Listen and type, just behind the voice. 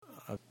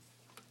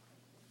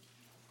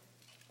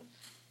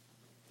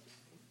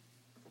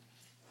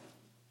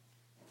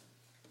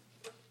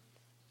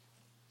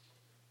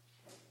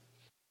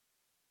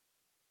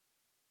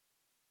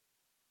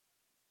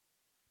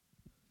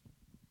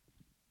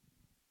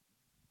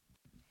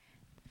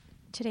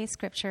Today's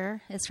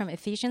scripture is from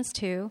Ephesians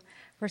 2,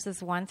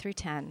 verses 1 through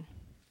 10.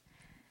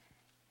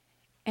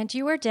 And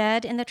you were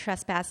dead in the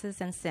trespasses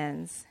and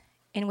sins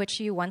in which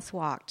you once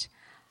walked,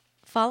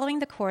 following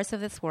the course of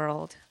this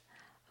world,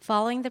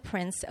 following the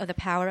prince of the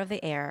power of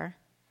the air,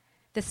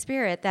 the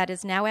spirit that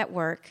is now at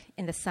work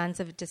in the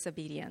sons of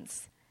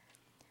disobedience,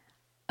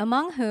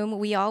 among whom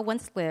we all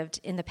once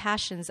lived in the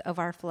passions of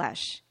our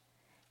flesh,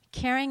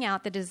 carrying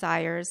out the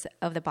desires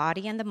of the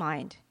body and the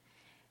mind,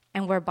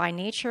 and were by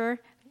nature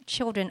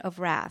children of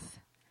wrath,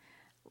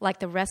 like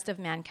the rest of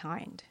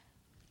mankind.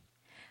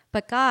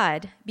 But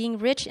God, being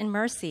rich in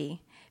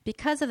mercy,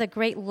 because of the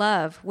great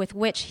love with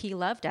which he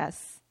loved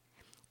us,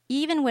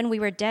 even when we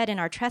were dead in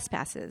our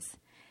trespasses,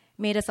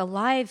 made us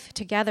alive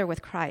together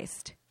with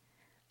Christ.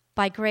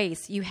 By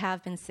grace you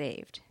have been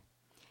saved,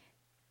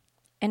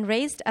 and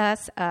raised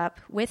us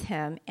up with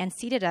him and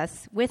seated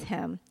us with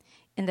him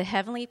in the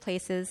heavenly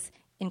places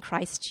in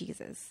Christ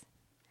Jesus,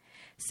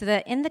 so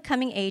that in the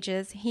coming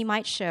ages he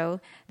might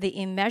show the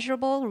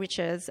immeasurable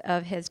riches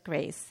of his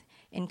grace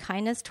in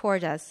kindness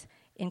toward us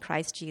in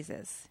Christ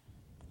Jesus.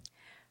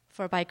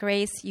 For by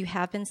grace you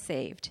have been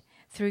saved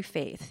through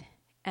faith,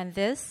 and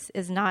this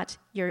is not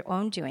your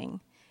own doing,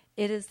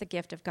 it is the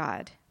gift of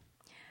God,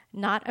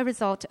 not a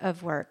result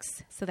of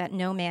works, so that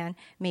no man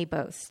may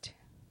boast.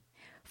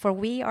 For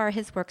we are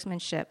his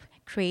workmanship,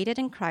 created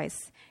in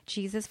Christ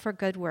Jesus for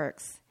good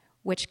works,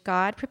 which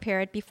God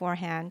prepared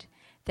beforehand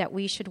that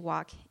we should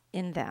walk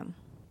in them.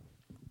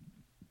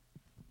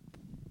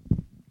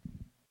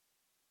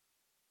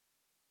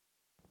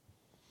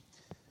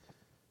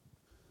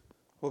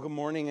 Well, good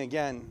morning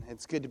again.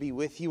 It's good to be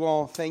with you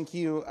all. Thank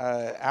you,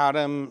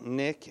 Adam,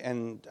 Nick,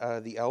 and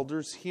the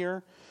elders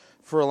here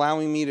for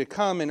allowing me to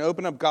come and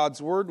open up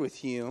God's Word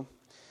with you.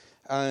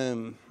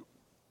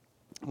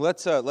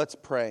 Let's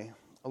pray.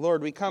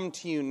 Lord, we come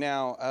to you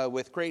now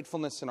with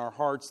gratefulness in our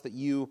hearts that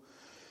you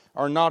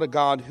are not a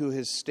God who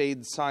has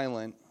stayed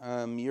silent.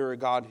 You're a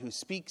God who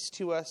speaks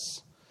to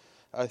us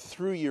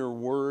through your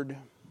word.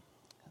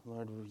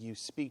 Lord, you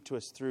speak to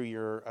us through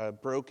your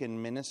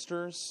broken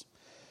ministers.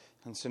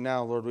 And so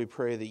now, Lord, we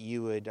pray that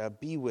you would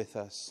be with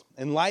us.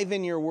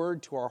 Enliven your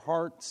word to our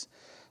hearts.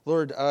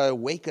 Lord,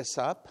 wake us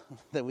up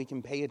that we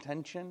can pay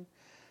attention.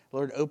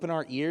 Lord, open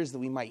our ears that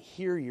we might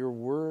hear your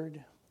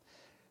word.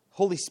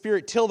 Holy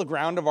Spirit, till the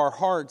ground of our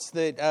hearts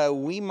that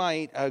we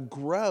might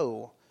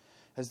grow.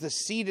 As the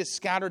seed is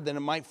scattered, then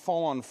it might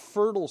fall on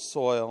fertile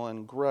soil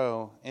and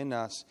grow in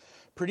us,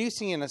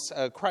 producing in us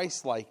a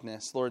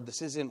Christ-likeness. Lord,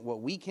 this isn't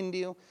what we can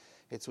do.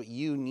 It's what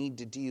you need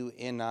to do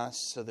in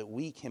us so that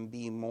we can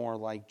be more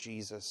like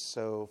Jesus.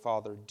 So,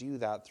 Father, do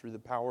that through the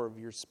power of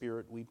your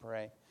Spirit, we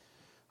pray.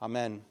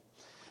 Amen.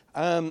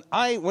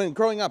 When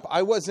growing up,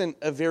 I wasn't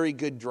a very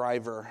good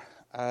driver.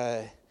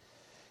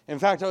 In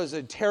fact, I was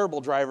a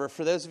terrible driver.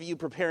 For those of you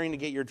preparing to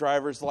get your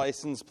driver's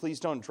license, please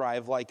don't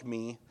drive like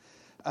me.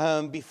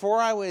 Before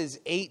I was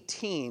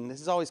 18,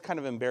 this is always kind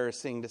of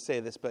embarrassing to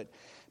say this, but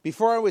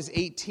before I was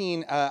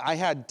 18, I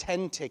had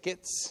 10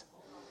 tickets.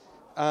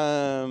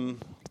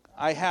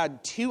 I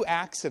had 2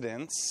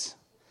 accidents.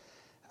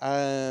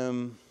 I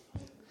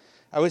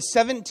was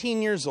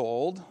 17 years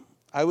old.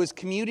 I was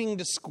commuting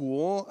to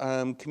school,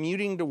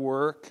 commuting to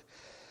work.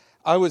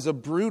 I was a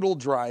brutal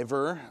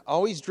driver,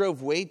 always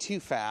drove way too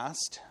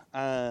fast.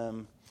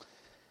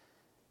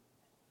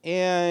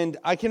 And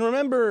I can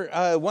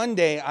remember one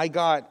day I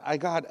got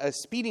a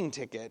speeding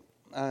ticket.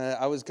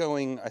 I was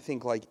going, I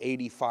think, like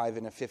 85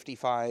 in a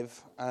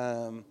 55.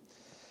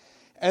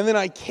 And then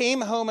I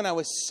came home and I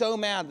was so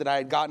mad that I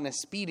had gotten a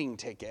speeding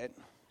ticket.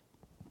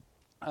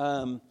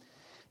 And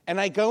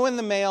I go in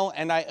the mail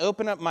and I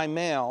open up my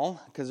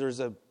mail because there's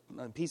a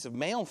piece of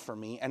mail for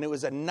me. And it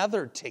was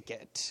another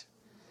ticket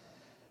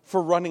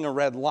for running a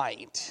red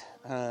light.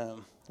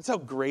 That's how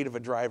great of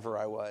a driver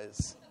I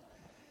was.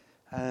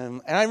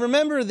 And I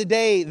remember the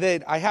day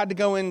that I had to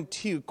go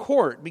into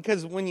court,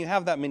 because when you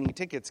have that many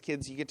tickets,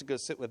 kids, you get to go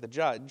sit with a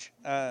judge.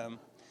 And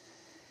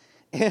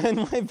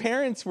my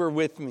parents were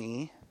with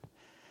me,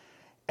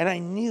 and I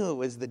knew it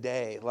was the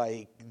day,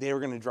 like, they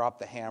were going to drop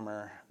the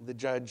hammer. The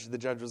judge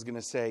was going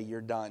to say, "You're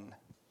done."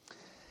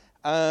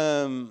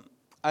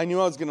 I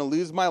knew I was going to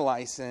lose my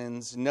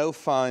license, no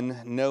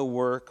fun, no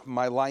work.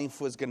 My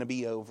life was going to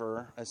be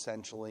over,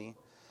 essentially.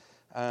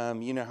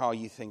 You know how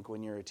you think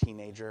when you're a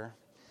teenager.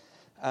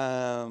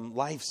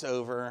 Life's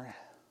over.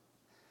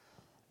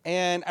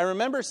 And I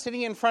remember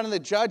sitting in front of the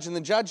judge, and the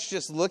judge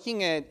just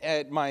looking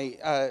at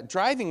my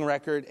driving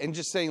record and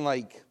just saying,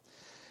 like,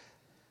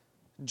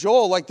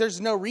 "Joel, like, there's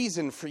no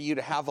reason for you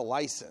to have a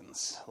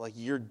license. Like,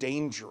 you're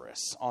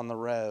dangerous on the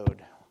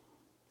road."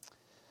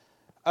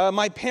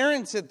 My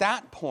parents at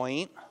that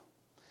point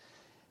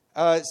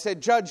said,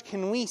 "Judge,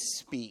 can we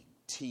speak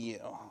to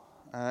you?"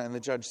 And the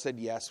judge said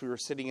yes. We were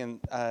sitting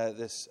in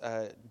this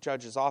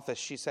judge's office.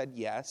 She said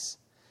yes.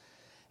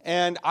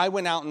 And I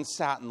went out and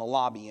sat in the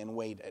lobby and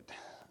waited.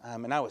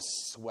 And I was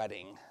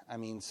sweating. I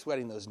mean,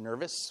 sweating those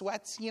nervous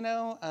sweats, you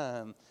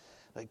know,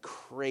 like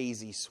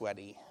crazy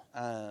sweaty.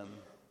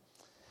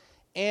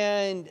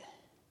 And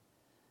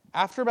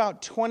After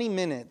about 20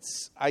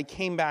 minutes, I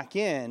came back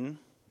in,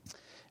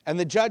 and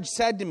the judge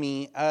said to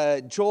me,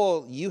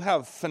 Joel, you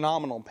have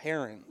phenomenal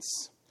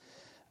parents.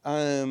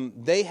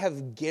 They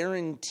have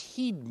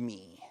guaranteed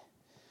me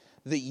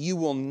that you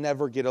will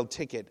never get a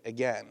ticket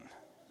again.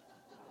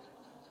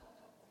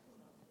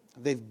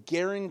 They've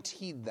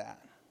guaranteed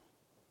that.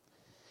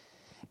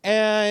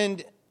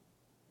 And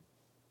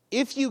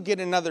if you get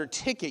another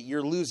ticket,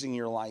 you're losing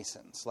your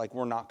license. Like,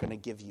 we're not going to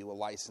give you a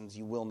license.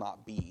 You will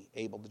not be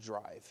able to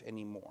drive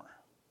anymore.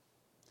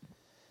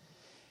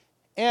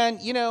 And,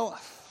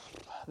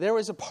 there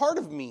was a part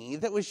of me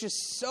that was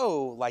just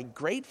so,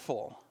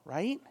 grateful,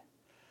 right?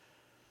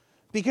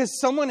 Because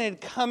someone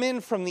had come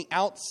in from the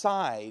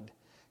outside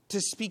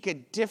to speak a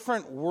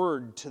different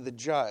word to the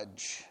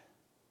judge.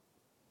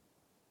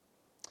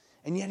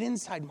 And yet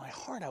inside my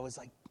heart, I was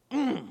like,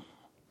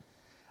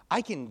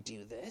 I can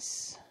do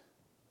this.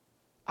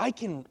 I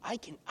can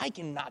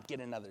not get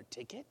another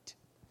ticket.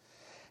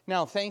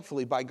 Now,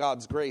 thankfully, by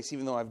God's grace,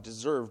 even though I've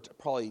deserved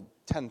probably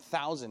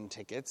 10,000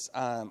 tickets,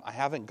 I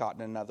haven't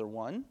gotten another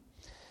one.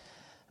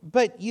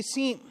 But you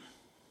see,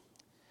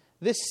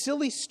 this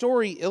silly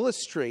story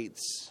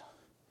illustrates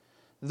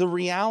the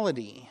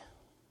reality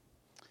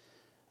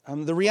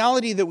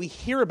that we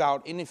hear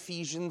about in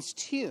Ephesians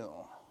 2.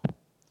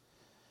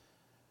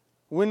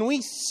 When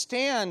we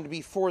stand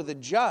before the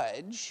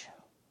judge,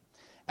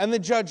 and the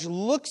judge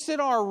looks at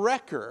our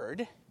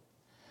record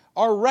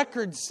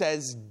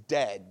says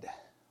dead,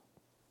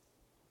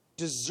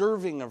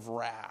 deserving of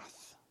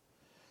wrath,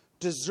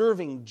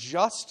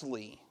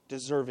 justly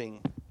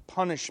deserving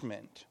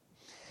punishment.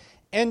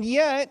 And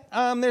yet,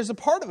 there's a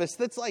part of us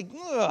that's like,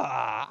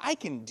 I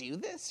can do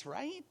this,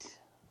 right?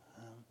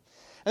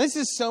 And this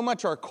is so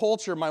much our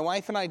culture. My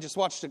wife and I just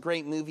watched a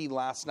great movie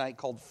last night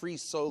called Free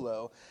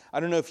Solo. I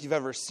don't know if you've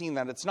ever seen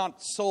that. It's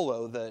not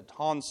Solo, the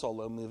Han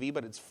Solo movie,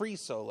 but it's Free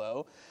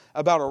Solo,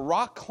 about a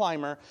rock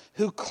climber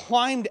who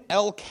climbed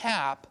El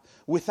Cap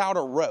without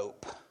a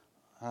rope.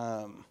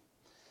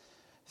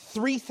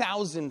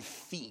 3,000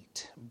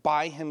 feet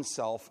by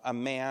himself, a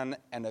man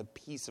and a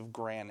piece of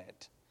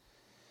granite.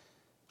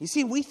 You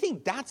see, we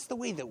think that's the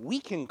way that we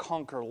can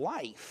conquer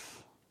life.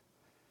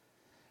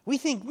 We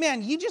think,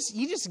 man, you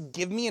just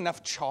give me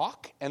enough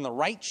chalk and the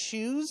right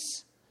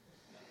shoes,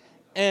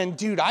 and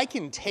dude, I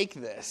can take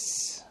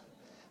this.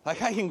 I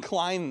can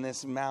climb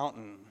this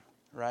mountain,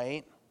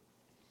 right?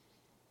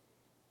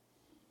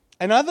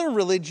 And other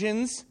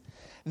religions,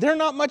 they're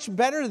not much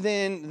better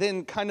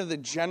than kind of the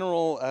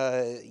general,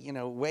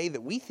 way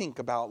that we think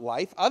about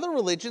life. Other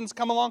religions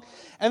come along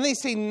and they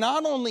say,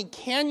 not only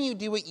can you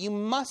do it, you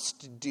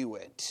must do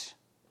it.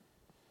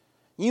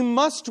 You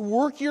must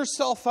work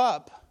yourself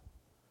up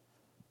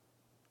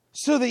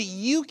so that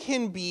you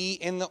can be,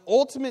 in the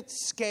ultimate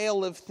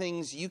scale of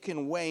things, you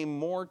can weigh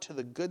more to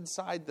the good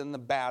side than the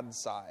bad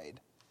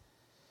side.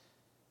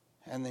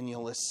 And then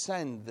you'll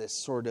ascend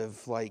this sort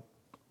of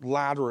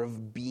ladder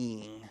of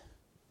being.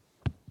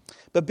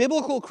 But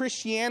biblical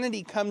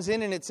Christianity comes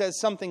in and it says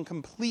something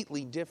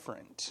completely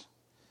different.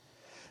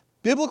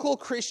 Biblical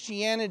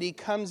Christianity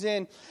comes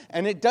in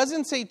and it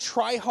doesn't say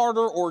try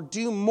harder or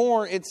do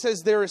more. It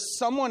says there is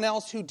someone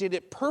else who did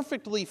it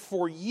perfectly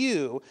for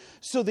you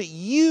so that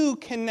you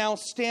can now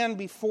stand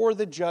before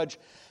the judge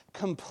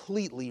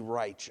completely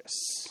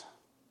righteous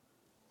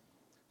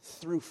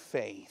through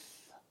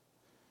faith.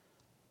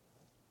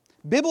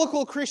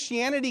 Biblical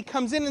Christianity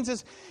comes in and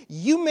says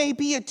you may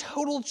be a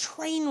total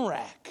train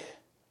wreck.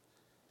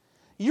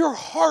 Your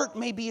heart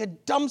may be a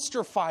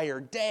dumpster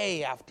fire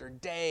day after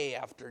day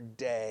after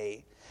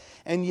day.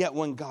 And yet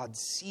when God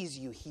sees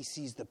you, he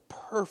sees the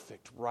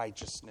perfect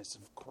righteousness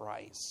of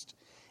Christ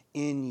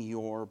in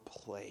your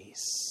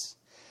place.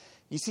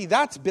 You see,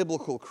 that's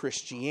biblical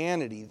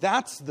Christianity.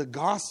 That's the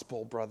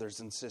gospel, brothers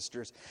and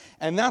sisters.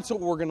 And that's what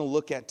we're going to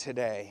look at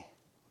today.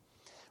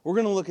 We're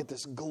going to look at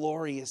this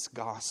glorious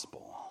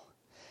gospel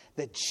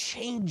that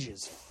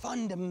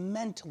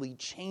fundamentally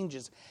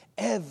changes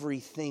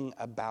everything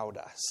about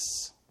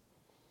us.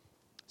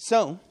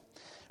 So,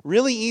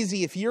 really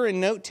easy. If you're a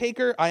note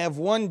taker, I have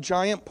one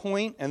giant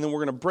point, and then we're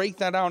going to break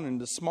that out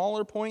into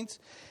smaller points.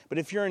 But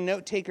if you're a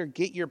note taker,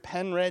 get your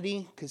pen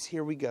ready, because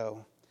here we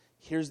go.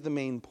 Here's the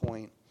main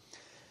point.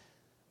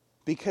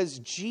 Because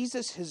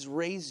Jesus has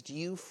raised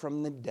you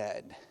from the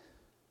dead,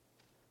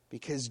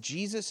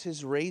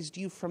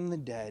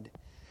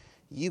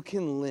 you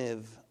can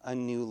live a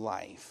new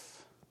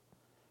life.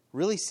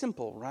 Really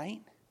simple,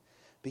 right?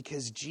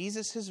 Because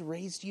Jesus has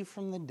raised you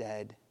from the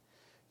dead,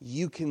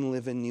 you can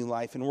live a new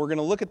life. And we're going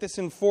to look at this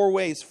in 4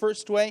 ways.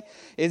 First way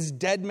is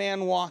dead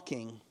man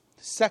walking.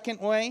 Second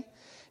way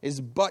is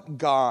but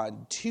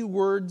God. 2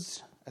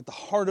 words at the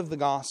heart of the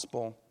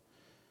gospel.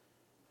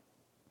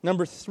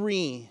 Number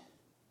 3,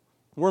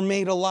 we're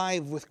made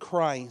alive with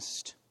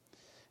Christ.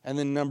 And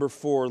then number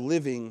 4,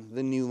 living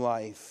the new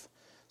life.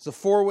 So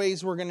 4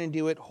 ways we're going to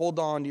do it. Hold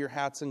on to your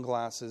hats and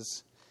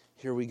glasses.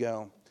 Here we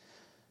go.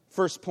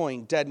 First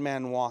point, dead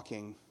man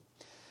walking.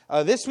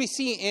 This we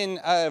see in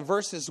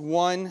verses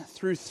 1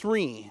 through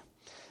 3.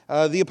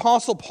 The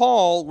Apostle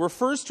Paul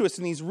refers to us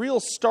in these real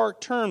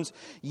stark terms.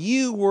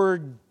 You were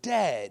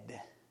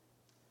dead.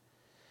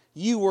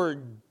 You were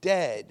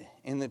dead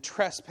in the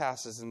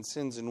trespasses and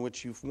sins in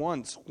which you've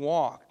once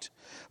walked,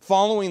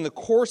 following the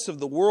course of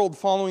the world,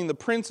 following the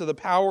prince of the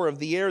power of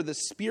the air, the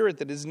spirit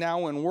that is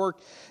now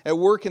at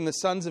work in the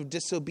sons of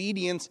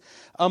disobedience,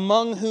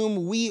 among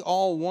whom we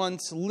all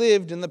once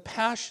lived in the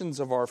passions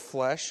of our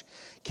flesh,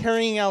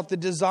 carrying out the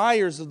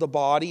desires of the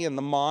body and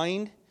the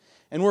mind,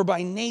 and were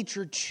by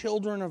nature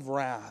children of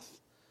wrath,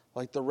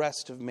 like the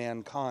rest of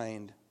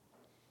mankind.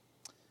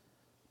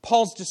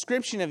 Paul's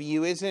description of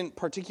you isn't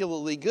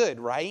particularly good,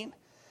 right?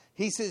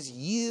 He says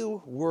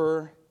you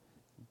were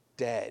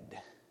dead.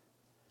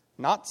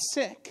 Not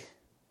sick.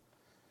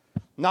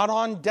 Not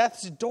on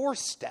death's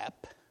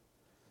doorstep.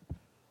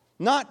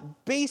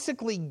 Not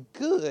basically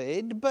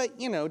good, but,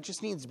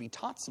 just needs to be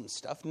taught some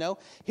stuff. No,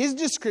 his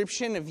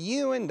description of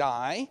you and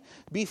I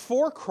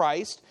before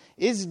Christ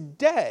is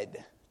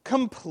dead.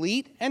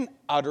 Complete and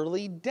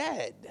utterly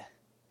dead.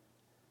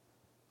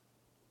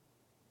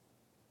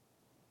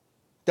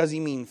 Does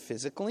he mean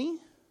physically?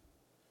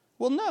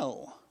 Well,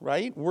 no,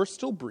 right? We're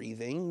still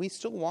breathing. We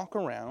still walk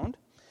around.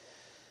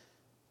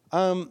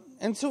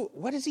 And so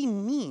what does he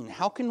mean?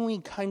 How can we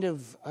kind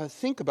of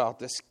think about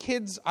this?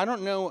 Kids, I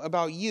don't know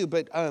about you,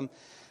 but a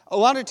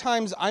lot of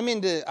times I'm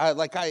into,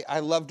 I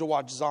love to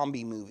watch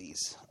zombie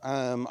movies.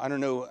 I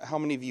don't know how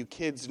many of you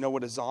kids know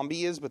what a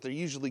zombie is, but they're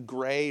usually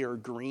gray or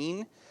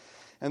green.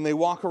 And they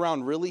walk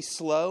around really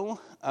slow.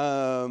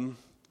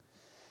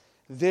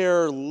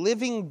 They're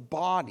living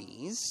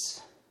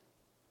bodies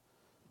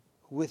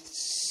with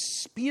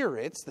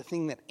spirits, the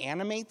thing that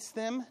animates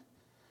them,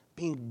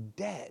 being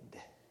dead.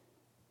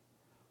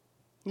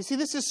 You see,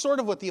 this is sort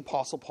of what the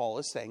Apostle Paul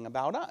is saying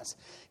about us.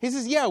 He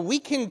says, we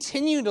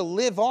continue to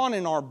live on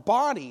in our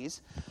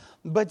bodies,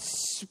 but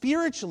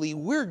spiritually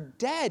we're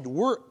dead.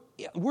 We're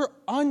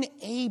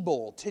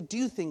unable to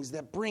do things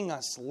that bring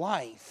us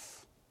life.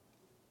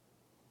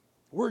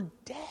 We're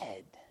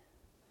dead.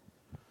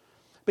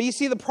 But you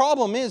see, the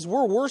problem is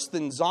we're worse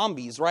than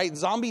zombies, right?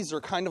 Zombies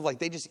are kind of like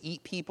they just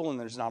eat people and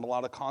there's not a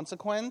lot of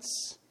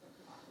consequence.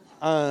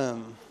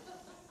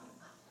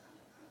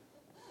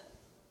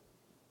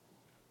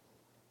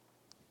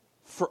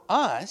 For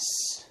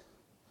us,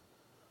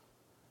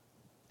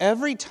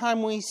 every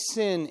time we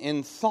sin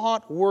in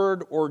thought,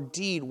 word, or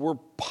deed, we're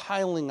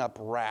piling up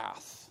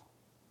wrath.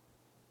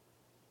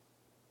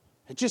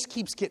 It just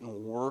keeps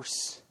getting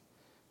worse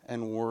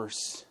and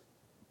worse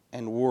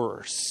and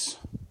worse.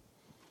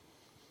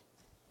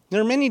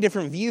 There are many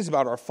different views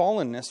about our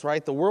fallenness,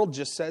 right? The world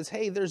just says,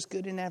 hey, there's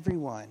good in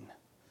everyone.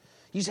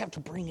 You just have to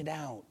bring it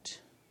out.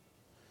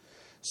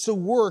 So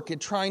work at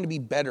trying to be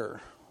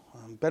better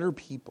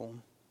people.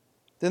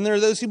 Then there are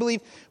those who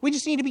believe we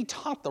just need to be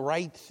taught the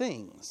right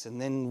things,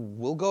 and then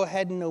we'll go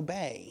ahead and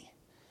obey.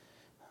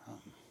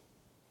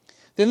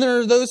 Then there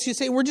are those who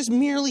say we're just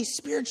merely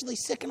spiritually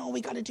sick, and all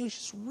we got to do is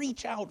just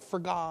reach out for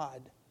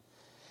God,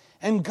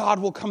 and God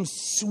will come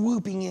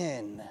swooping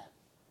in.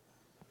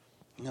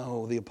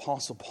 No, the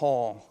Apostle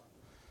Paul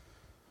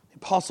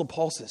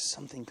says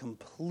something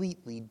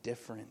completely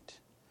different.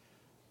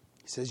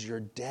 He says you're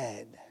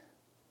dead.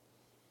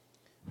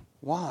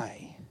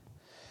 Why?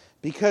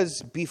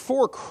 Because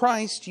before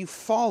Christ you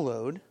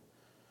followed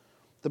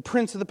the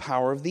prince of the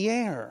power of the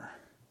air.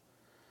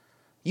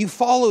 You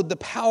followed the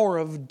power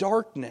of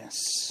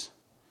darkness.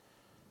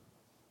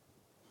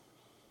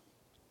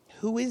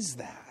 Who is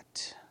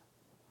that?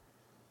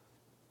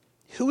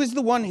 Who is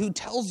the one who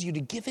tells you to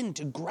give in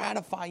to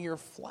gratify your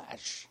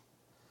flesh?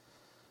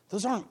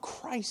 Those aren't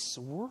Christ's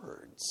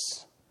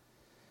words.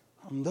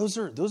 Those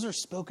are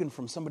spoken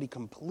from somebody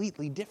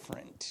completely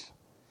different.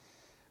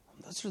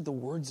 Those are the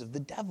words of the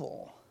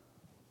devil.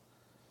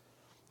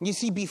 You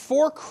see,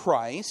 before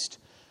Christ,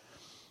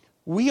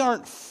 we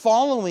aren't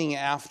following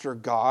after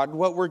God.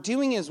 What we're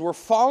doing is we're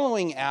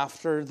following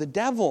after the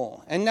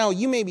devil. And now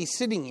you may be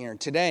sitting here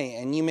today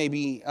and you may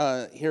be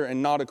here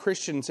and not a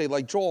Christian and say,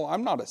 like, Joel,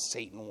 I'm not a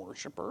Satan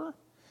worshiper.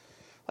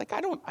 Like, I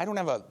don't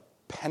have a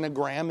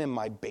pentagram in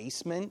my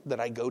basement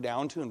that I go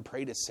down to and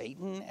pray to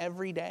Satan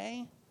every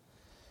day.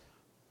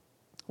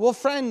 Well,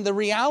 friend, the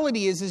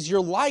reality is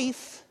your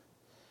life,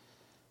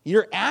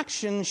 your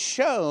actions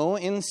show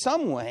in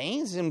some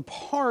ways, in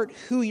part,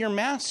 who your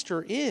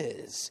master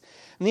is.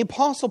 And the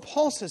Apostle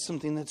Paul says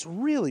something that's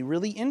really,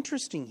 really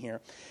interesting here.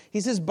 He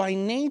says, by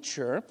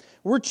nature,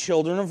 we're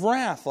children of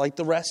wrath, like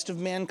the rest of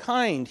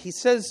mankind. He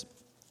says,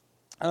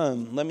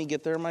 let me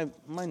get there in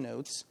my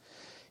notes.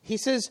 He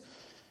says,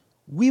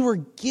 we were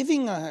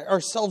giving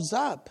ourselves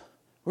up.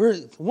 We were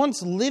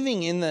once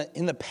living in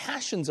the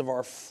passions of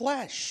our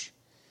flesh,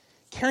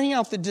 carrying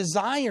out the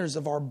desires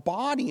of our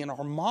body and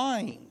our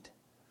mind.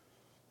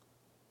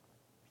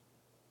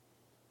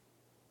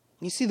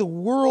 You see, the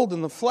world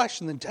and the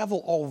flesh and the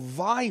devil all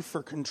vie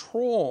for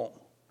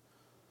control.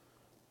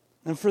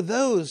 And for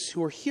those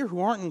who are here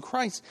who aren't in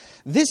Christ,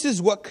 this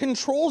is what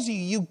controls you.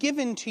 You give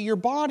in to your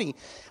body.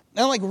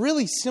 Now, like,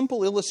 really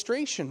simple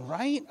illustration,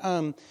 right?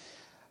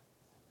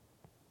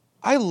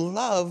 I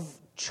love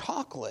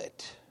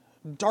chocolate.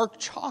 dark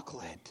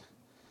chocolate.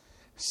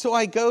 So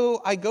I go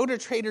to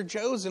Trader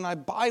Joe's and I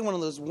buy one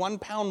of those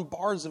 1-pound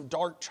bars of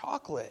dark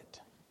chocolate.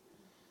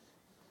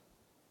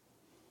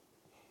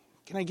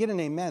 Can I get an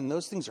amen?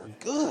 Those things are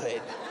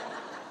good.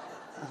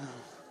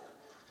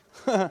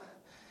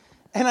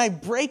 And I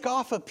break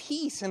off a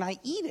piece and I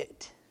eat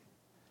it.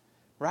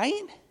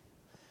 Right?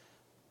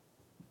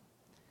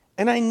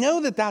 And I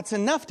know that that's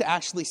enough to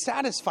actually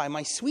satisfy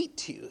my sweet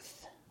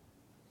tooth.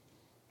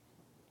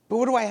 But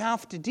what do I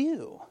have to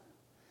do?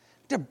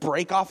 To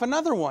break off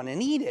another one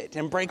and eat it,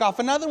 and break off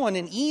another one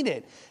and eat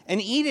it,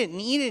 and eat it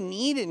and eat it and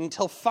eat it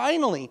until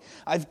finally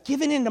I've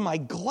given into my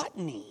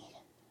gluttony.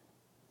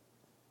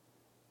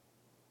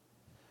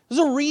 There's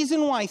a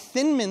reason why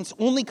Thin Mints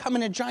only come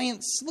in a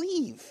giant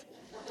sleeve.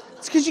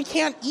 It's because you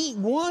can't eat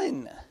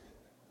one.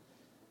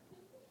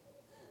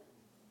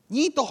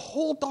 You eat the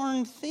whole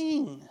darn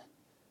thing.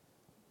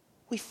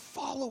 We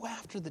follow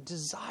after the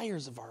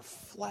desires of our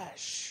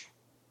flesh.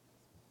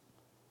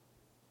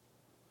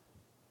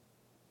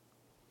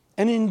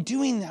 And in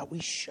doing that, we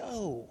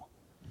show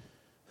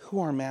who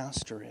our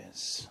master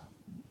is.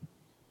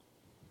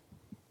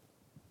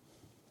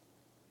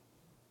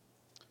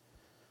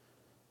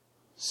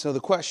 So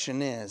the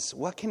question is,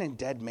 what can a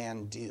dead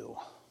man do?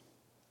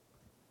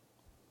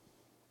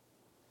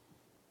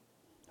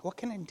 What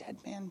can a dead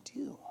man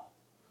do?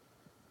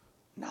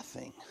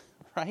 Nothing,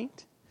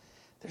 right?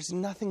 There's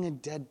nothing a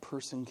dead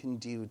person can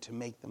do to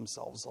make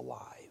themselves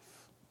alive.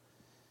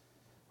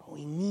 What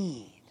we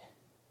need,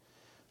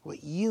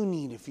 what you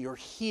need if you're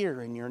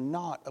here and you're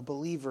not a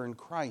believer in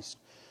Christ,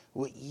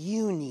 what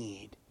you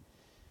need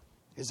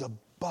is a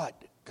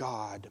but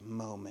God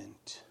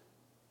moment.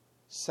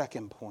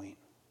 Second point,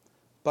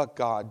 but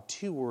God,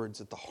 2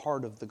 words at the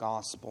heart of the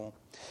gospel.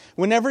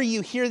 Whenever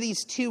you hear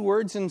these 2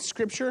 words in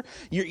Scripture,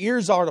 your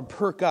ears ought to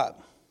perk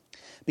up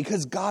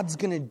because God's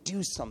going to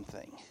do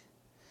something.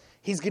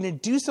 He's going to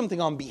do something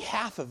on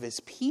behalf of his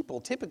people,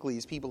 typically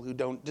his people who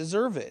don't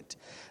deserve it.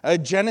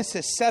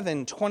 Genesis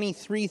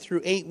 7:23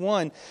 through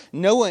 8:1,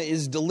 Noah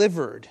is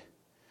delivered.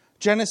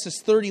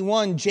 Genesis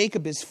 31,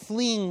 Jacob is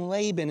fleeing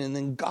Laban and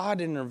then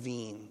God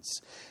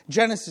intervenes.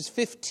 Genesis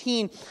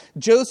 15,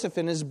 Joseph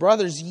and his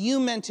brothers, you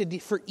meant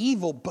it for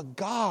evil, but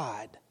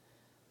God.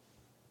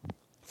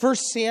 1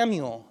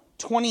 Samuel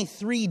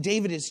 23,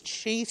 David is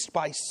chased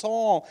by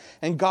Saul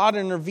and God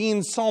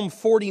intervenes. Psalm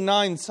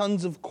 49,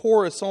 sons of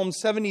Korah. Psalm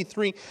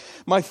 73,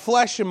 my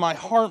flesh and my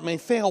heart may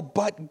fail,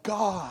 but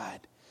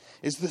God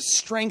is the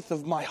strength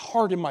of my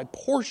heart and my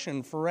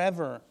portion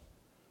forever.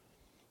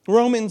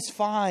 Romans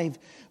 5,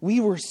 we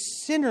were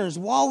sinners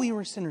while we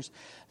were sinners.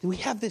 We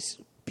have this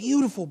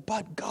beautiful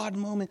but God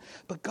moment,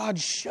 but God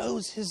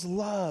shows his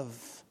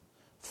love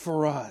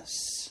for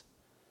us.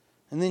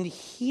 And then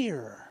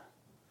here,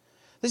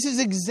 this is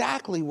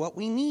exactly what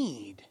we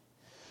need.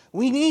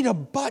 We need a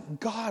but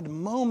God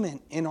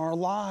moment in our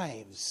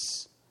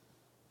lives.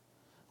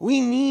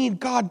 We need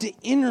God to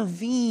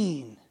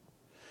intervene,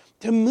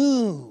 to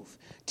move,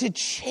 to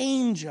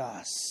change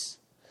us.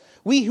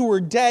 We who are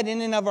dead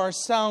in and of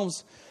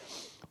ourselves,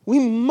 we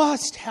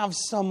must have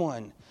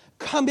someone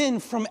come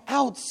in from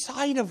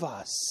outside of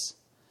us.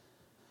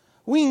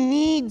 We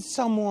need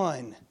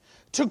someone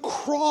to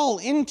crawl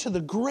into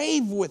the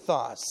grave with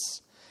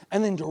us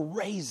and then to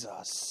raise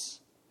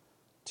us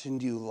to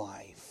new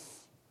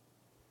life.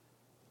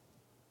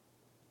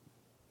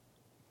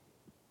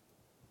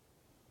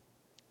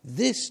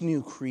 This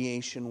new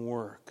creation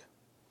work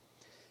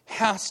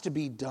has to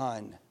be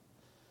done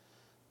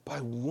by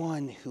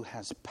one who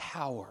has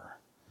power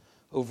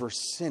over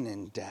sin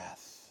and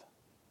death.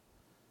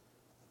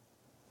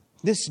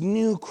 This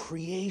new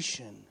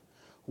creation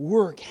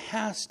work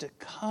has to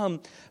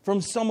come from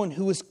someone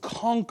who has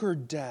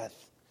conquered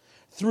death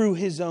through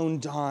his own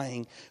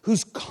dying,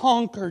 who's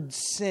conquered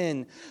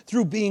sin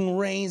through being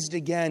raised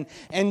again.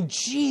 And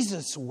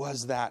Jesus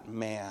was that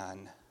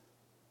man.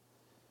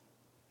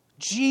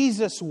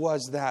 Jesus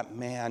was that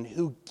man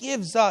who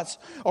gives us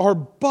our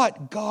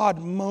but God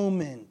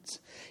moment.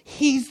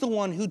 He's the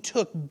one who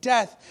took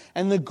death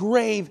and the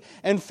grave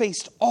and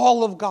faced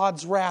all of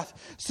God's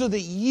wrath so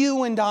that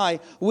you and I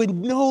would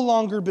no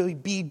longer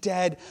be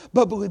dead,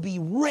 but would be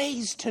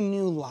raised to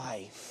new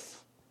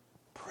life.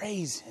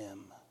 Praise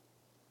him.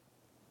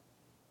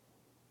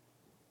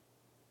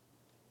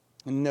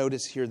 And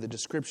notice here the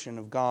description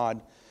of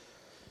God.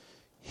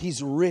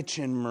 He's rich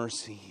in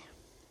mercy.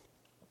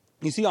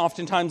 You see,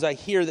 oftentimes I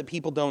hear that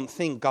people don't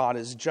think God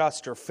is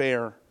just or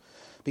fair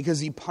because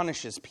he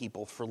punishes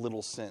people for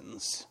little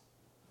sins.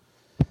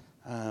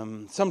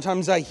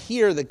 Sometimes I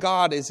hear that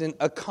God isn't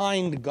a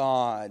kind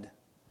God.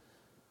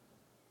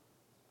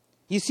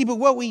 You see, but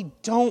what we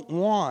don't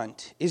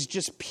want is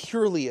just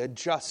purely a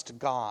just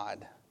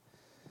God.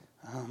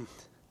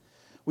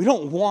 We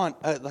don't want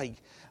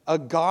a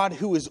God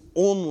who is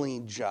only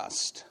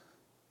just.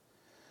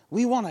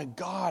 We want a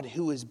God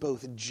who is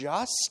both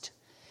just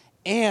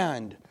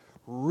and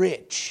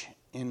rich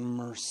in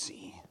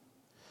mercy.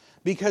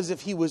 Because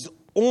if he was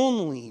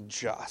only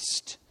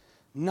just,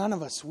 none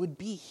of us would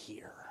be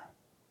here.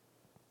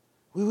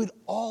 We would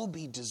all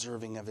be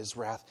deserving of his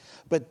wrath.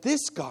 But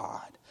this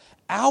God,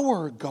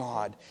 our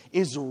God,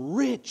 is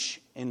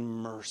rich in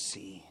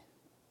mercy.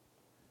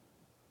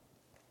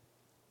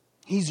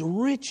 He's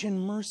rich in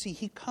mercy.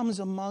 He comes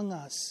among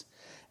us.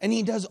 And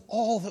he does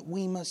all that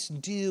we must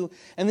do.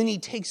 And then he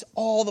takes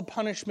all the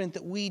punishment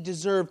that we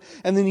deserve.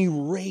 And then he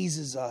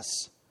raises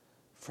us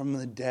from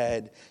the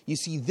dead. You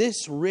see,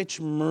 this rich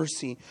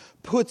mercy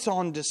puts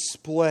on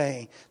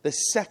display the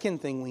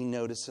second thing we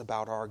notice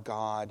about our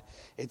God.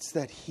 It's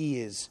that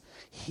he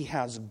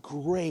has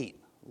great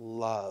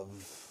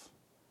love.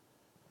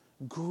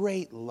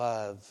 Great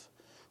love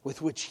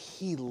with which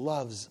he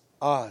loves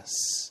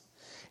us.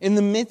 In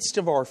the midst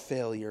of our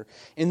failure,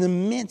 in the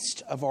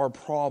midst of our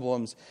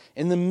problems,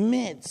 in the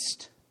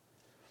midst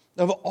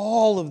of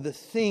all of the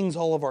things,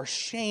 all of our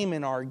shame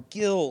and our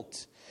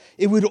guilt,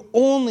 it would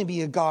only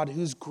be a God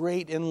who's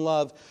great in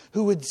love,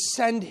 who would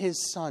send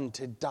his Son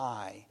to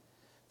die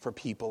for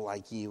people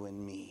like you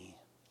and me.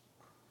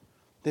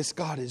 This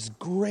God is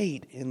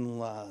great in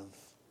love.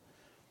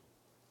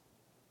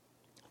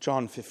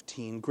 John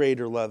 15,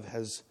 greater love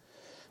has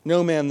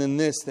no man than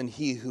this, than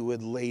he who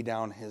would lay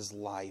down his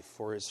life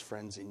for his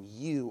friends. And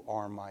you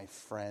are my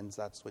friends.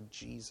 That's what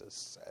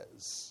Jesus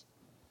says.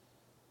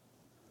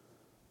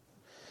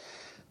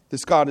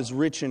 This God is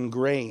rich in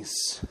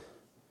grace.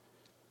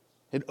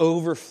 It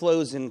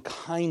overflows in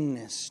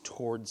kindness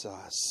towards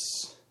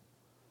us.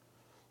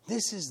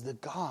 This is the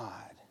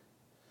God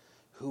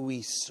who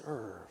we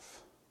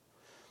serve.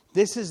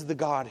 This is the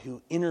God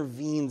who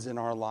intervenes in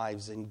our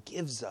lives and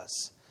gives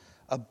us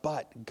a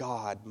but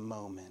God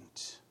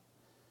moment.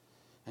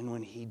 And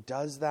when he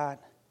does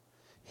that,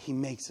 he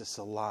makes us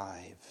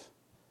alive.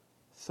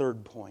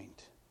 Third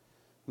point,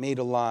 made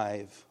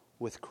alive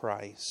with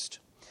Christ.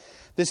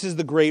 This is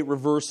the great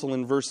reversal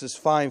in verses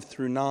 5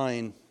 through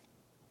 9.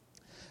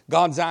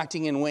 God's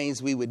acting in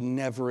ways we would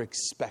never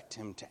expect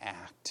him to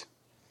act.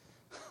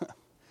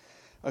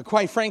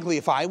 Quite frankly,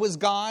 if I was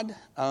God,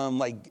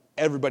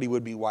 everybody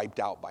would be wiped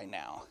out by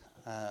now.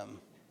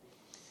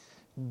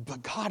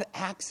 But God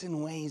acts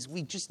in ways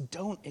we just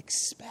don't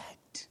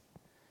expect.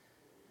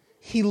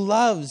 He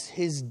loves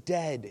his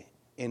dead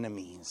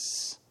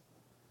enemies.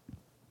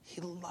 He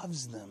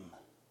loves them.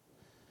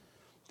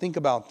 Think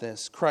about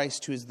this.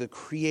 Christ, who is the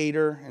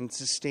creator and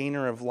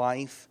sustainer of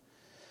life,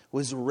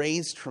 was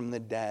raised from the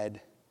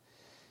dead.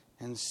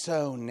 And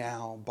so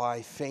now,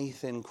 by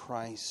faith in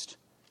Christ,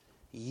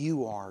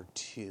 you are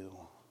too.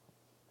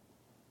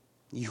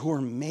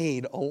 You're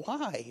made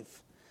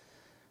alive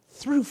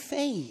through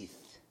faith.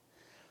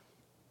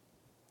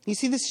 You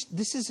see,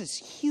 this is this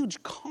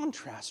huge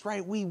contrast,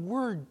 right? We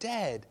were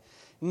dead.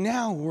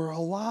 Now we're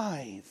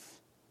alive.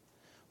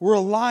 We're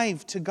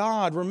alive to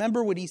God.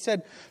 Remember what he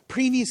said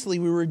previously.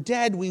 We were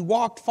dead. We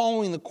walked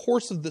following the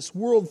course of this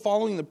world,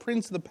 following the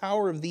prince of the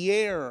power of the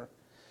air.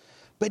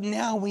 But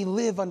now we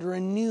live under a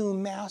new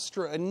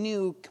master, a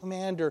new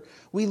commander.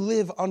 We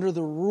live under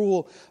the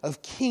rule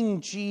of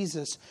King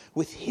Jesus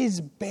with his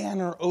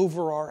banner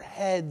over our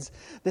heads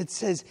that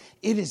says,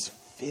 "It is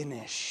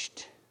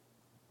finished."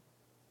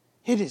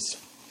 It is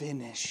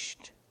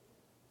finished.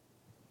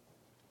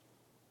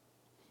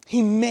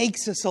 He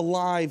makes us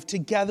alive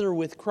together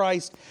with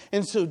Christ.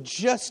 And so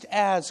just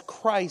as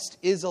Christ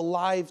is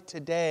alive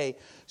today,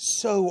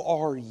 so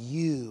are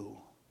you.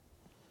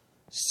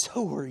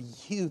 So are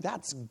you.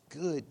 That's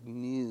good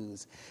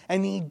news.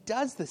 And he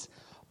does this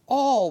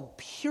all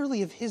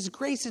purely of his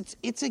grace.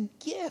 It's a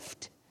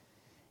gift.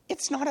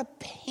 It's not a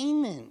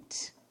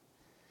payment.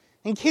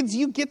 And kids,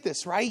 you get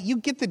this, right? You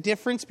get the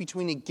difference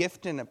between a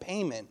gift and a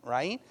payment,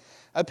 right?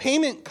 A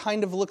payment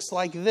kind of looks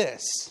like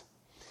this.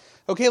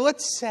 Okay,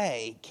 let's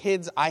say,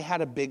 kids, I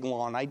had a big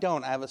lawn. I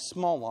don't. I have a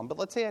small lawn. But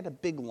let's say I had a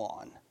big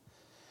lawn.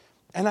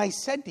 And I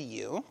said to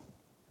you,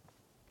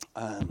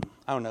 I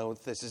don't know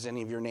if this is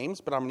any of your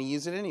names, but I'm going to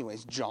use it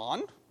anyways.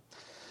 John,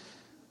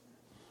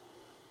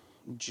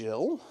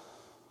 Jill,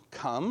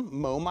 come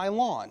mow my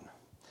lawn.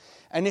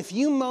 And if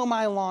you mow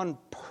my lawn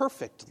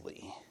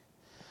perfectly,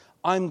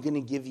 I'm going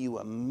to give you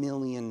 $1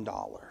 million.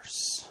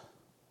 $1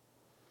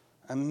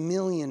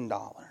 million.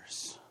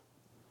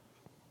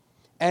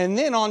 And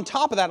then on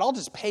top of that, I'll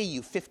just pay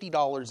you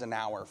 $50 an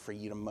hour for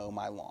you to mow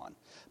my lawn.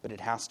 But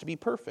it has to be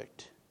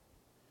perfect.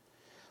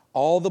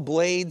 All the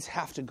blades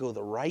have to go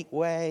the right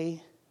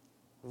way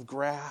of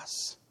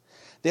grass.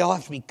 They all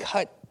have to be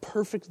cut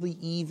perfectly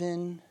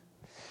even.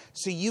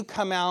 So you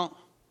come out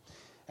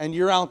and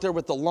you're out there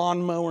with the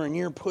lawnmower and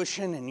you're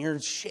pushing and you're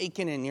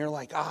shaking and you're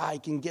like, I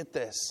can get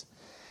this.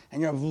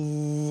 And you're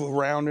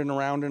around and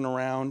around and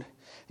around.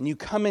 And you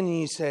come in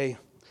and you say,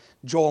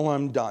 Joel,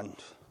 I'm done.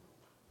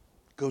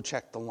 Go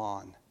check the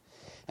lawn.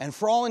 And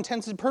for all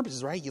intents and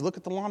purposes, right? You look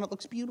at the lawn, it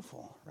looks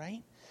beautiful,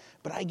 right?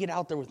 But I get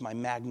out there with my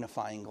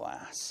magnifying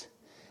glass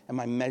and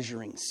my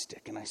measuring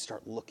stick and I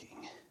start looking.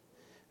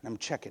 And I'm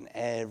checking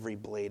every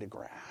blade of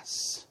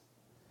grass.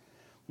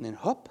 And then,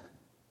 whoop,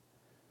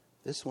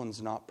 this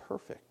one's not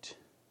perfect.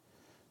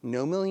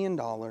 No $1 million,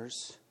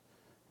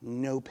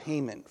 no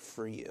payment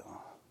for you.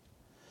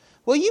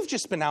 Well, you've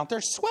just been out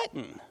there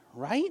sweating,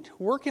 right?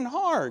 Working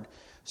hard.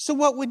 So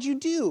what would you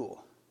do?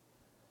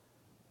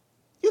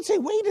 You'd say,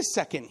 wait a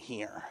second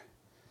here.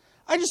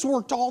 I just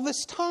worked all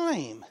this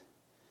time.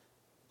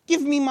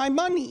 Give me my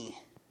money.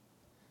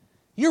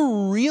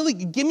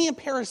 Give me a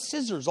pair of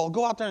scissors. I'll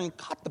go out there and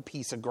cut the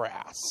piece of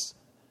grass.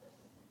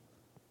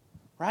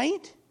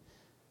 Right?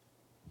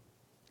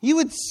 You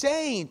would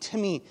say to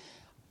me,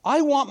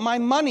 I want my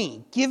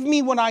money. Give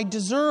me what I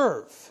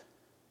deserve.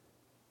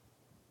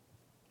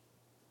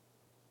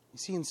 You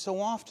see, and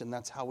so often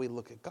that's how we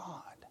look at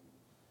God.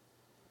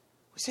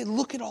 We say,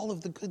 look at all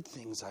of the good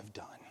things I've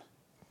done.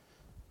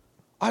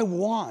 I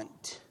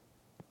want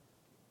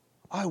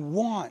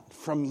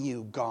from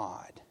you,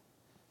 God.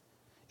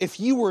 If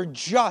you were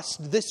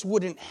just, this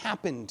wouldn't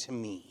happen to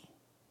me.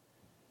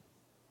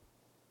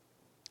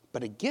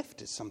 But a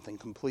gift is something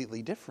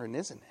completely different,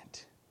 isn't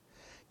it?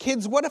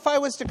 Kids, what if I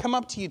was to come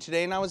up to you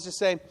today and I was to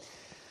say,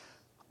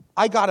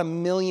 I got $1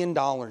 million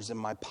in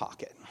my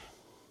pocket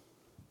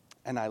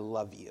and I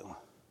love you.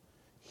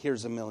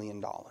 Here's $1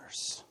 million.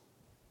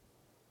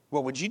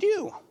 What would you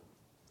do?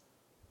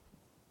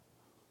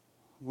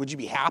 Would you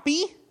be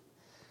happy?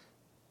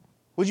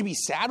 Would you be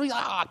sad? Would you be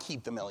like, I'll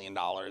keep the $1 million.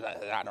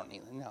 I don't need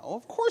it. No,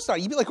 of course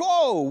not. You'd be like,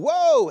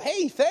 whoa,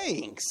 hey,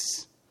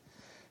 thanks.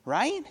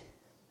 Right?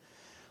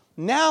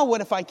 Now,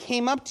 what if I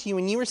came up to you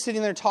and you were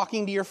sitting there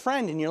talking to your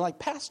friend and you're like,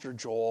 Pastor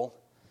Joel,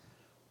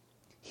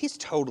 he's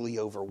totally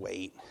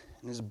overweight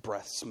and his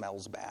breath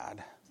smells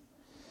bad.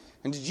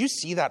 And did you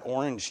see that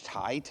orange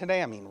tie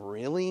today? I mean,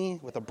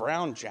 really? With a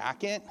brown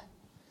jacket?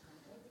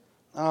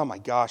 Oh my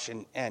gosh,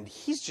 and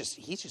he's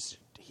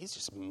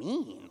just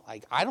mean.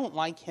 Like, I don't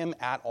like him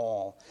at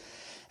all.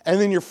 And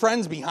then your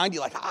friend's behind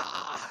you like,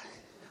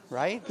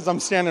 right? Because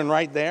I'm standing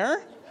right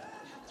there,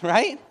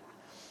 right?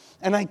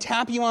 And I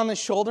tap you on the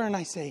shoulder and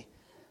I say,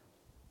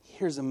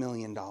 here's $1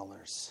 million.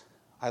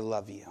 I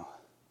love you.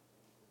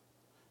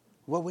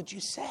 What would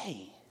you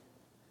say?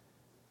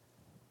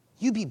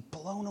 You'd be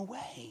blown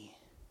away.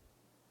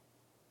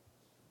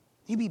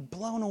 You'd be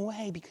blown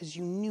away because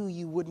you knew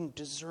you wouldn't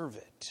deserve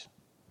it.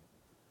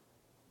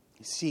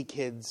 You see,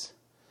 kids,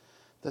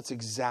 that's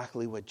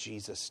exactly what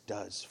Jesus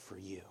does for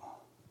you.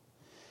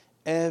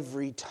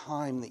 Every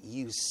time that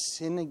you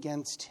sin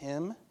against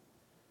him,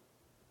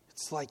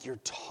 it's like you're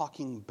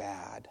talking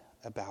bad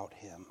about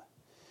him.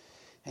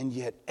 And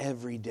yet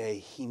every day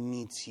he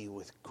meets you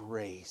with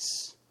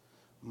grace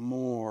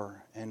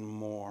more and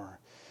more.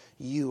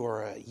 You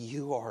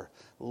are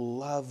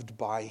loved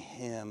by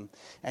him.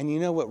 And you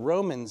know what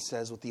Romans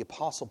says, what the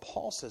Apostle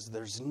Paul says,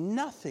 there's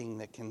nothing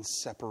that can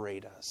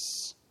separate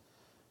us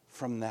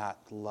from that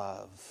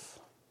love.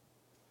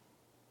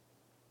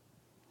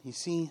 You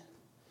see,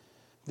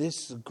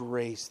 this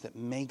grace that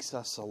makes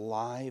us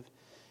alive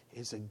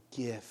is a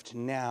gift.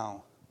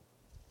 Now,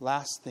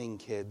 last thing,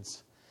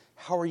 kids,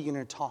 how are you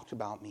going to talk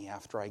about me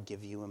after I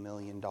give you $1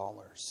 million?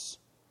 What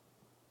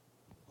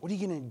are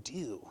you going to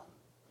do?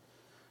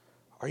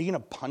 Are you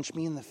going to punch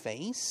me in the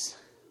face?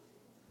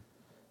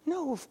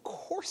 No, of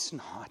course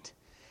not.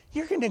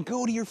 You're going to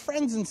go to your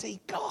friends and say,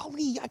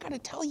 golly, I got to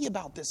tell you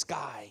about this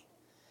guy.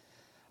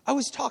 I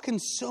was talking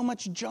so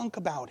much junk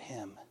about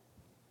him.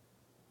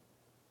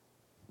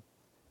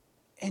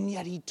 And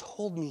yet he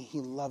told me he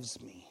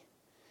loves me.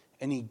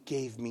 And he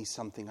gave me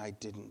something I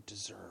didn't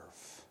deserve.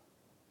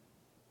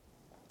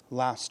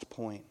 Last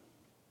point.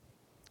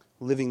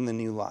 Living the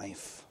new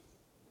life.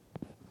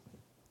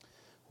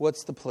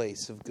 What's the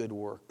place of good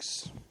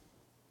works?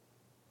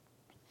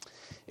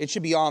 It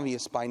should be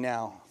obvious by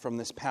now from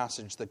this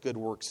passage that good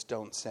works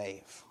don't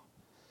save.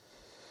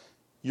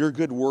 Your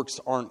good works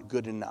aren't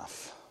good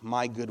enough.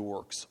 My good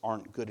works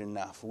aren't good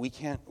enough. We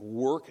can't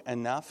work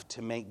enough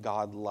to make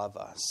God love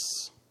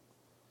us.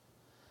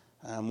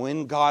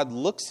 When God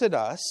looks at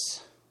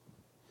us,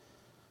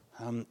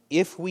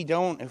 if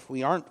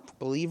we aren't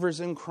believers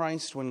in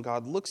Christ, when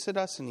God looks at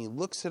us and he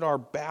looks at our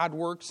bad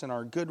works and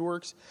our good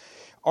works,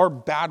 our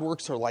bad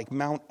works are like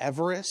Mount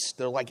Everest.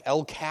 They're like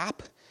El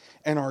Cap.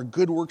 And our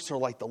good works are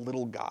like the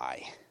little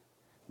guy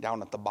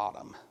down at the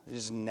bottom. It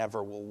just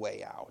never will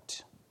weigh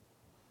out.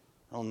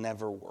 It'll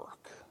never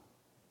work.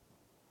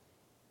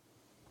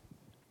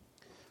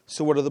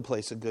 So what are the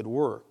place of good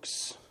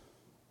works?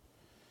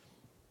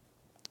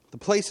 The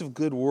place of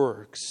good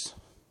works,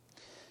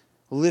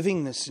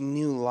 living this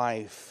new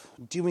life,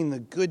 doing the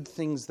good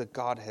things that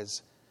God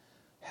has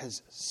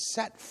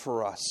set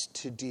for us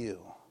to do,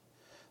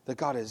 that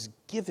God has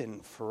given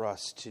for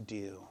us to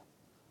do.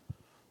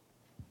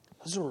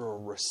 Those are a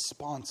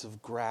response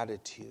of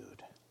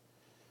gratitude.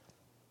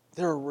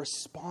 They're a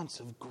response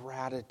of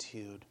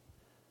gratitude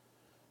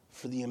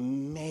for the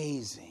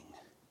amazing,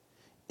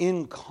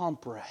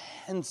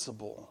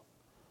 incomprehensible.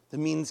 That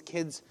means,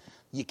 kids,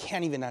 you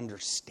can't even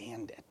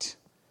understand it.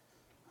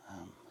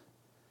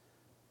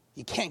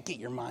 You can't get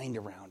your mind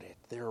around it.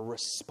 They're a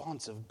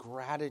response of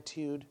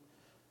gratitude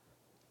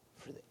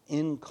for the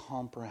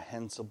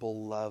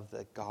incomprehensible love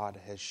that God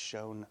has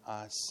shown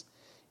us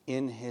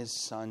in his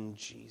Son,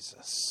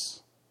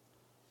 Jesus.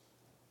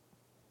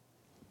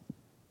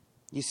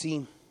 You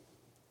see,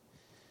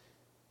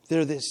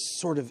 They're this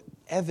sort of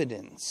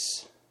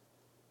evidence,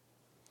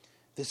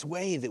 this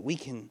way that we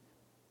can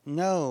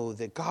know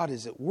that God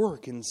is at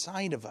work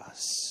inside of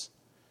us.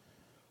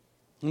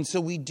 And so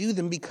we do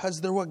them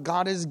because they're what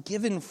God has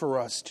given for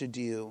us to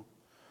do.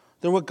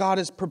 They're what God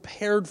has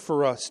prepared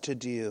for us to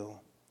do.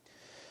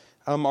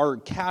 Our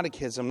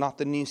catechism, not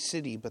the New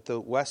City, but the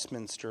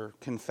Westminster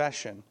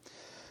Confession,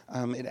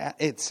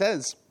 it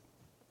says,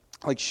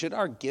 like, should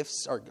our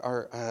gifts,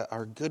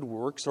 our good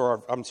works,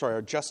 or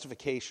our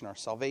justification, our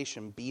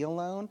salvation be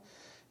alone?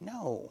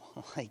 No.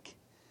 Like,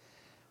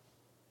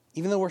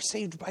 even though we're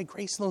saved by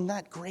grace alone,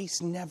 that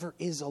grace never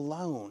is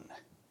alone.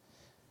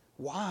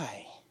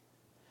 Why?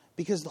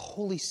 Because the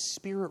Holy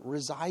Spirit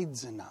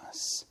resides in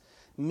us,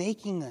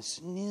 making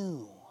us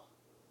new,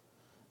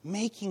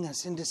 making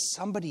us into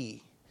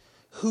somebody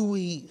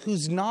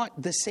who's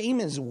not the same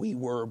as we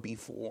were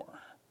before.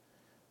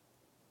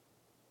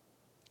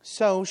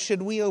 So,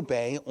 should we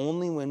obey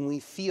only when we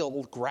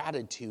feel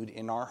gratitude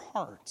in our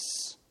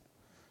hearts?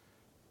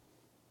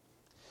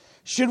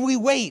 Should we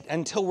wait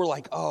until we're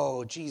like,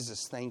 oh,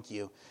 Jesus, thank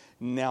you.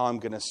 Now I'm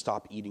going to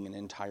stop eating an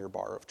entire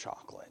bar of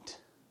chocolate?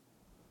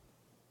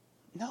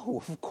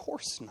 No, of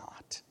course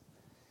not.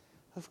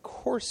 Of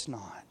course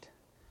not.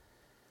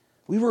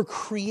 We were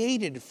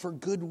created for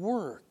good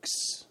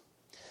works.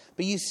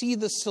 But you see,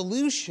 the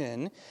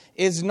solution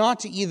is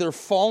not to either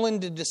fall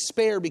into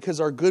despair because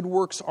our good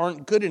works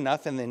aren't good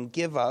enough and then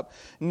give up,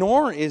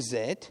 nor is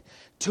it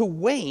to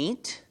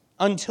wait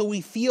until we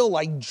feel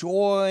like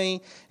joy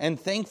and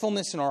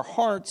thankfulness in our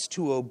hearts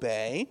to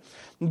obey,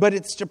 but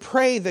it's to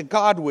pray that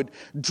God would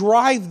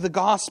drive the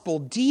gospel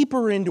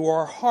deeper into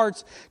our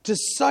hearts to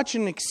such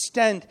an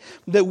extent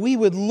that we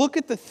would look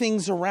at the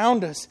things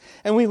around us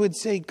and we would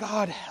say,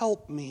 God,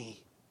 help me.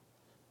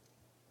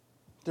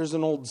 There's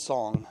an old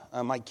song.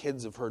 My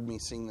kids have heard me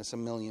sing this a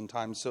million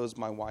times. So has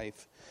my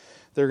wife.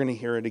 They're going to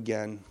hear it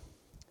again.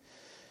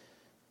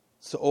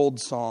 It's an old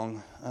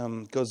song.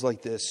 Goes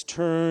like this.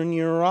 Turn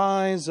your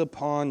eyes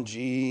upon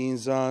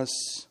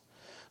Jesus.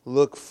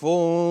 Look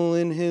full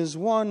in his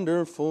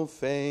wonderful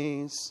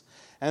face.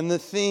 And the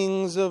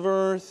things of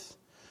earth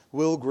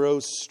will grow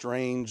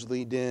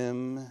strangely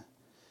dim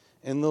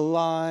in the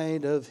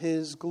light of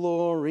his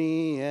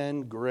glory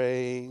and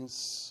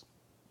grace.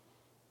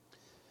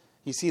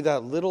 You see,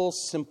 that little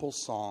simple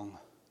song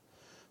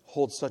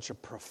holds such a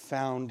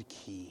profound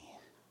key.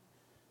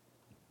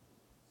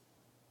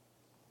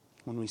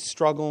 When we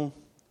struggle,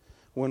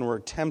 when we're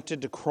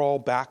tempted to crawl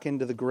back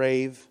into the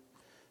grave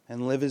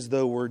and live as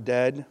though we're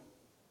dead,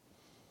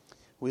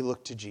 we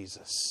look to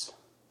Jesus,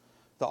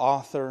 the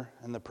author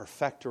and the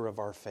perfecter of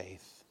our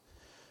faith,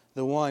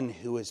 the one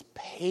who has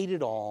paid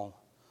it all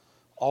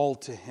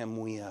to him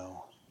we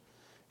owe.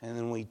 And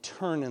then we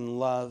turn in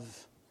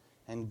love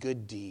and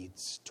good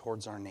deeds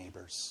towards our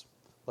neighbors.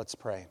 Let's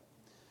pray.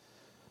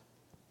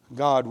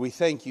 God, we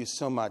thank you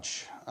so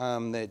much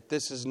that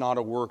this is not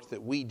a work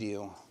that we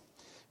do.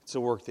 It's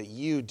a work that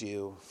you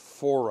do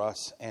for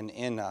us and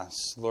in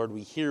us. Lord,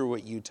 we hear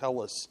what you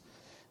tell us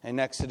in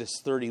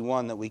Exodus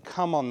 31, that we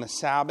come on the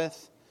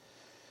Sabbath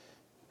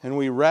and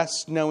we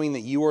rest knowing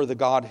that you are the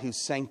God who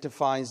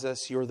sanctifies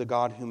us. You're the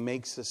God who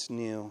makes us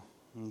new.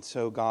 And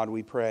so, God,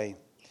 we pray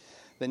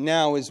that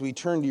now as we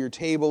turn to your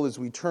table, as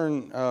we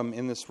turn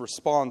in this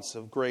response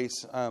of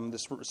grace,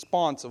 this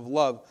response of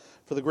love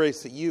for the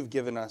grace that you've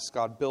given us,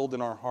 God, build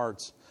in our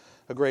hearts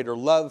a greater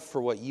love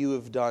for what you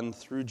have done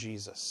through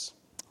Jesus.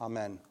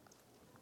 Amen.